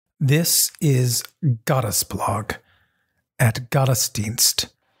This is Gottesblog at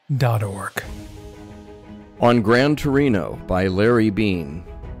gottesdienst.org. On Gran Torino by Larry Beane,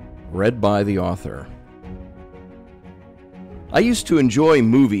 read by the author. I used to enjoy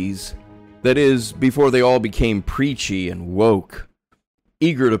movies, that is, before they all became preachy and woke,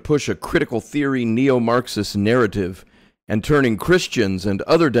 eager to push a critical theory neo-Marxist narrative and turning Christians and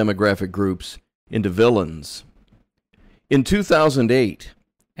other demographic groups into villains. In 2008,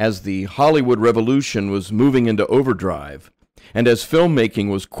 as the Hollywood Revolution was moving into overdrive, and as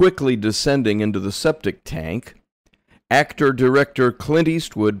filmmaking was quickly descending into the septic tank, actor-director Clint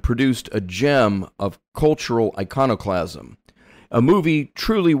Eastwood produced a gem of cultural iconoclasm, a movie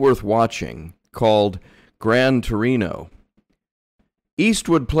truly worth watching called Gran Torino.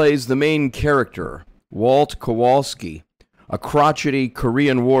 Eastwood plays the main character, Walt Kowalski, a crotchety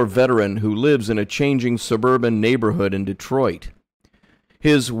Korean War veteran who lives in a changing suburban neighborhood in Detroit.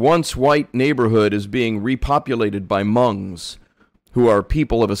 His once white neighborhood is being repopulated by Hmongs, who are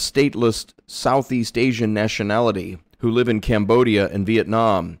people of a stateless Southeast Asian nationality who live in Cambodia and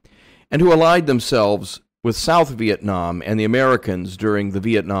Vietnam, and who allied themselves with South Vietnam and the Americans during the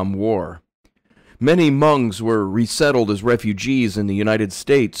Vietnam War. Many Hmongs were resettled as refugees in the United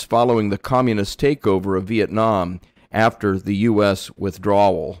States following the communist takeover of Vietnam after the U.S.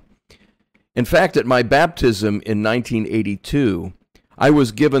 withdrawal. In fact, at my baptism in 1982, I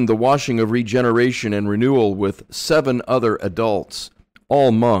was given the washing of regeneration and renewal with 7 other adults,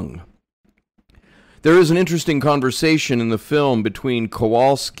 all Hmong. There is an interesting conversation in the film between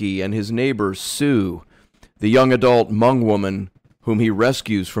Kowalski and his neighbor Sue, the young adult Hmong woman whom he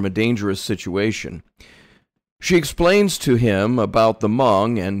rescues from a dangerous situation. She explains to him about the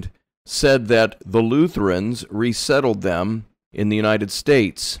Hmong and said that the Lutherans resettled them in the United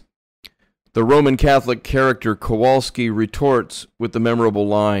States. The Roman Catholic character Kowalski retorts with the memorable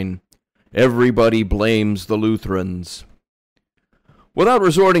line, "Everybody blames the Lutherans." Without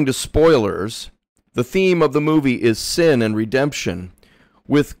resorting to spoilers, the theme of the movie is sin and redemption,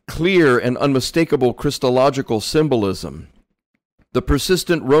 with clear and unmistakable Christological symbolism. The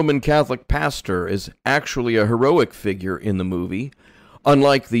persistent Roman Catholic pastor is actually a heroic figure in the movie,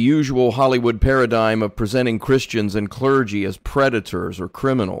 unlike the usual Hollywood paradigm of presenting Christians and clergy as predators or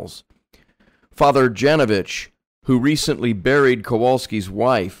criminals. Father Janovich, who recently buried Kowalski's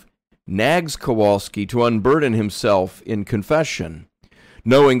wife, nags Kowalski to unburden himself in confession,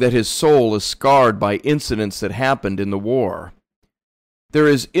 knowing that his soul is scarred by incidents that happened in the war. There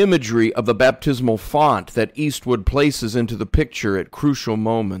is imagery of the baptismal font that Eastwood places into the picture at crucial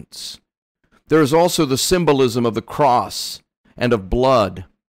moments. There is also the symbolism of the cross and of blood,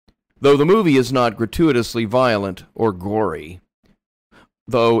 though the movie is not gratuitously violent or gory,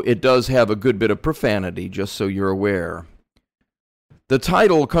 though it does have a good bit of profanity, just so you're aware. The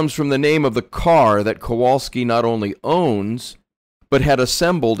title comes from the name of the car that Kowalski not only owns, but had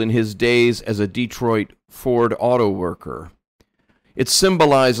assembled in his days as a Detroit Ford auto worker. It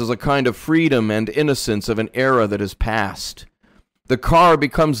symbolizes a kind of freedom and innocence of an era that is past. The car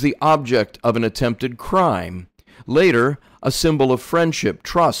becomes the object of an attempted crime, later a symbol of friendship,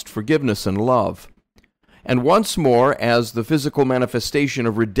 trust, forgiveness, and love, and once more as the physical manifestation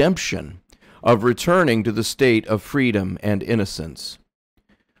of redemption, of returning to the state of freedom and innocence.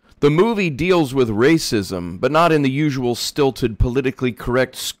 The movie deals with racism, but not in the usual stilted, politically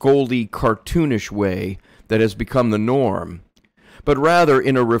correct, scoldy, cartoonish way that has become the norm, but rather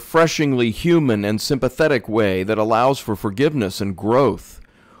in a refreshingly human and sympathetic way that allows for forgiveness and growth,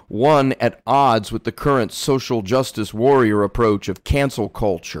 one at odds with the current social justice warrior approach of cancel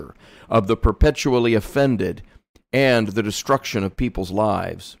culture, of the perpetually offended, and the destruction of people's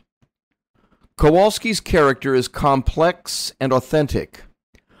lives. Kowalski's character is complex and authentic,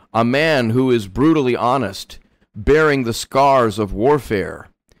 a man who is brutally honest, bearing the scars of warfare,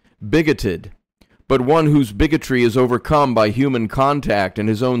 bigoted, but one whose bigotry is overcome by human contact and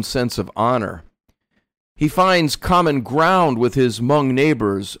his own sense of honor. He finds common ground with his Hmong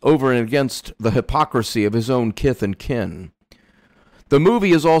neighbors over and against the hypocrisy of his own kith and kin. The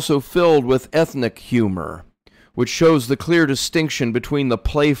movie is also filled with ethnic humor, which shows the clear distinction between the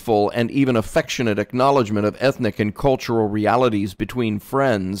playful and even affectionate acknowledgement of ethnic and cultural realities between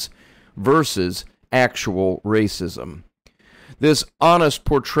friends versus actual racism. This honest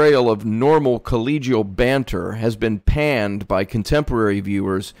portrayal of normal collegial banter has been panned by contemporary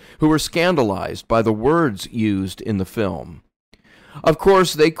viewers who were scandalized by the words used in the film. Of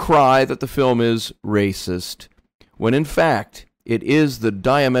course, they cry that the film is racist, when in fact it is the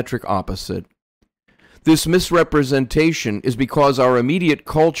diametric opposite. This misrepresentation is because our immediate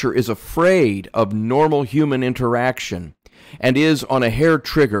culture is afraid of normal human interaction and is on a hair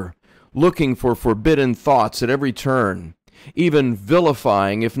trigger, looking for forbidden thoughts at every turn, even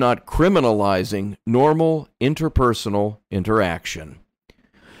vilifying, if not criminalizing, normal interpersonal interaction.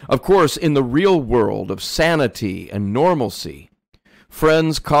 Of course, in the real world of sanity and normalcy,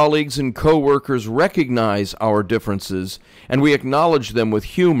 friends, colleagues, and co-workers recognize our differences, and we acknowledge them with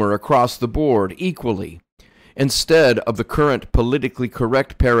humor across the board equally, instead of the current politically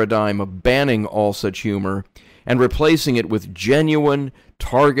correct paradigm of banning all such humor and replacing it with genuine,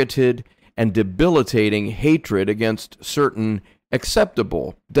 targeted, and debilitating hatred against certain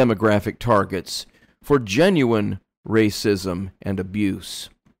acceptable demographic targets for genuine racism and abuse.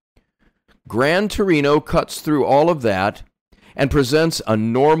 Gran Torino cuts through all of that and presents a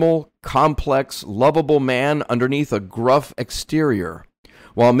normal, complex, lovable man underneath a gruff exterior,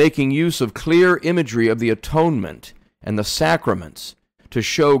 while making use of clear imagery of the atonement and the sacraments to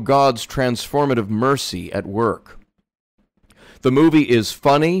show God's transformative mercy at work. The movie is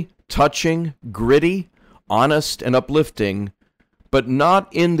funny, touching, gritty, honest, and uplifting, but not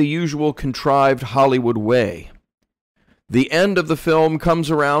in the usual contrived Hollywood way. The end of the film comes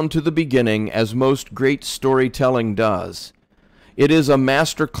around to the beginning, as most great storytelling does. It is a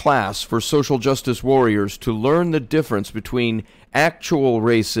master class for social justice warriors to learn the difference between actual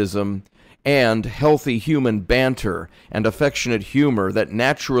racism and healthy human banter and affectionate humor that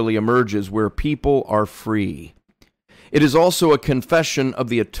naturally emerges where people are free. It is also a confession of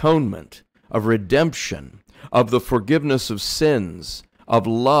the atonement, of redemption, of the forgiveness of sins, of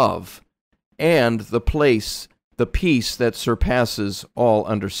love, and the peace that surpasses all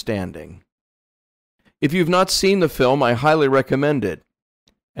understanding. If you've not seen the film, I highly recommend it.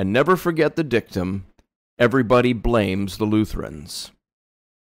 And never forget the dictum, everybody blames the Lutherans.